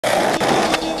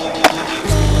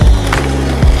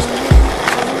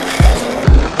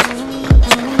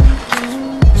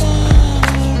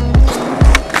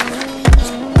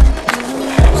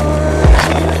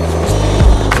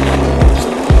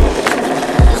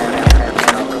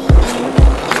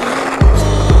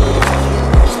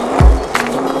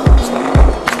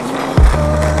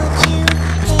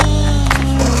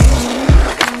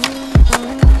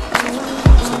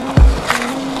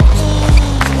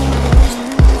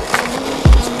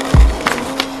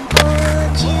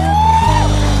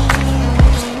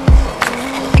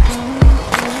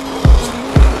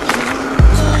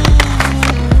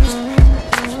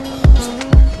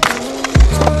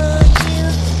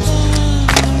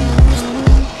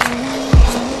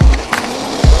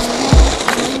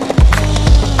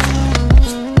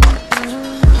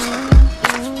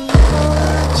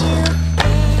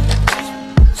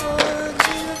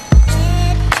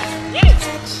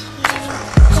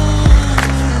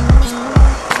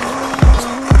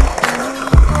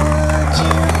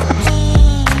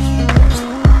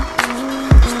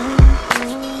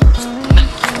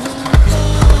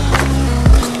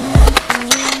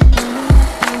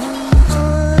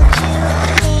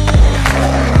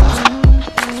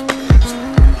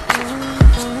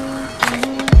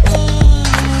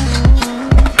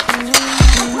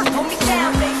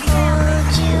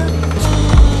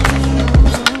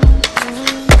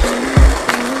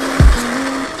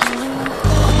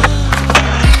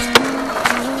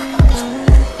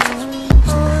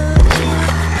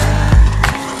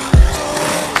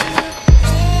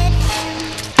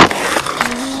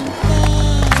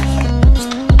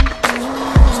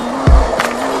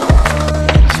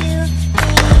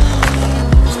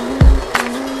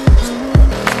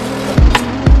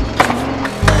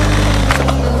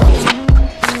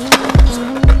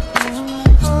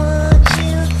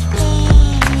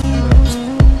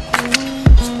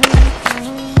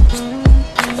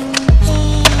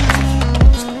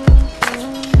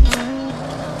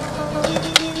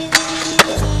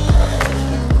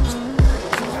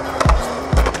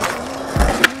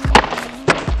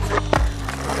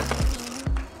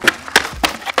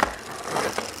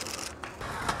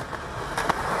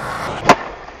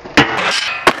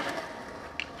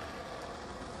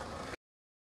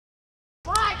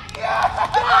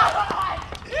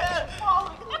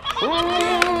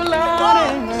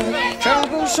Lord,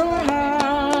 trouble so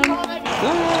hard.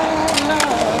 Ooh,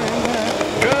 Lord,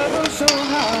 trouble so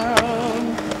hard.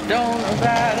 Don't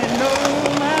nobody know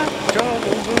my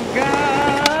trouble but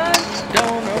God.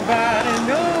 Don't nobody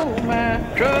know my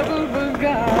trouble but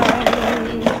God.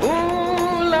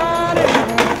 Ooh, Lord,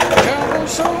 trouble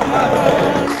so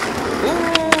hard. Ooh,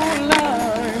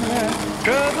 Lord,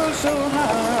 trouble so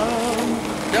hard.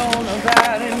 Don't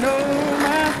nobody know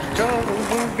my trouble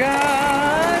but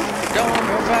God. Don't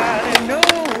nobody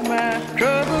know my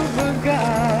trouble but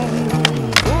God.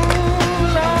 Ooh,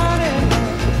 Lord,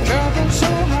 trouble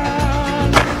so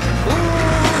hard. Ooh,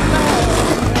 Lord,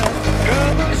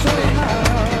 trouble so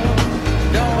hard.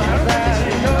 Don't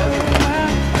nobody know my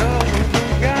trouble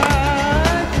but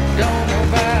God. Don't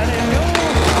nobody know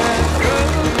my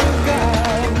trouble but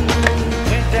God.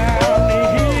 Went down the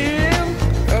hill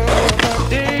of a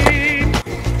day,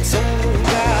 so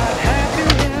God happy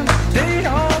and stayed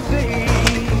all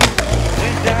day.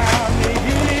 Went down the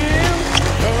hill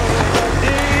of a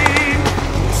day,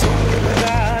 so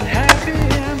God happy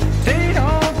and stayed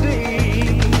all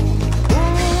day. Ooh,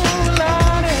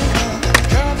 Lord,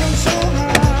 trouble so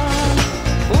hard.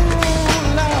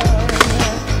 Ooh, Lord,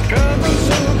 trouble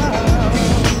so hard.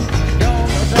 Don't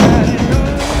nobody know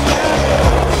my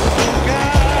trouble but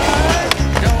God.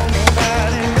 Don't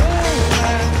nobody know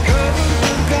my trouble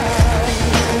but God.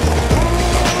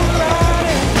 Ooh, Lord,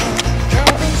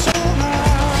 trouble so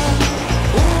hard.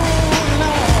 Ooh,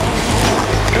 Lord,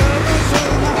 trouble so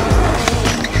hard.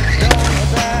 Don't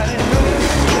nobody know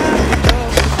my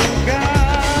trouble but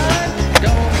God.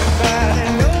 Don't nobody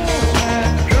know my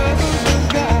trouble but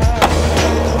God.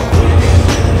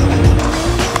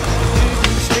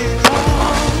 Stay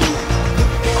long,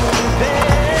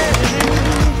 dead,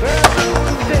 brother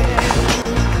was dead.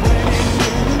 When he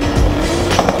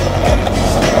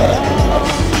stay long,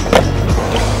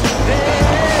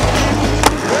 dead,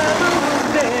 brother was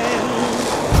dead.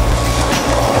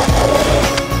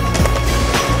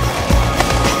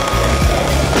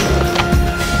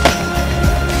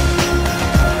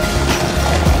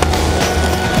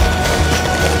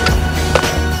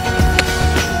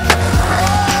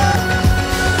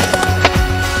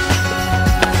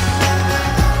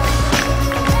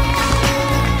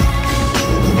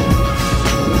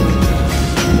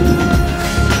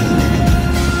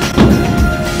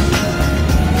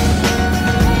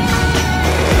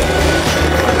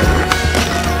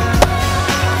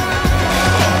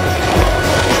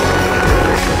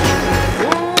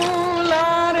 Ooh,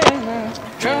 Lord,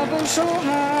 trouble so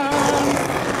hard.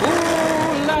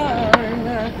 Ooh,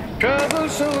 Lord, trouble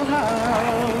so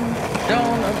hard.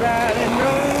 Don't nobody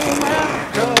know my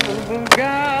trouble but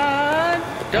God.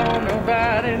 Don't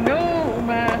nobody know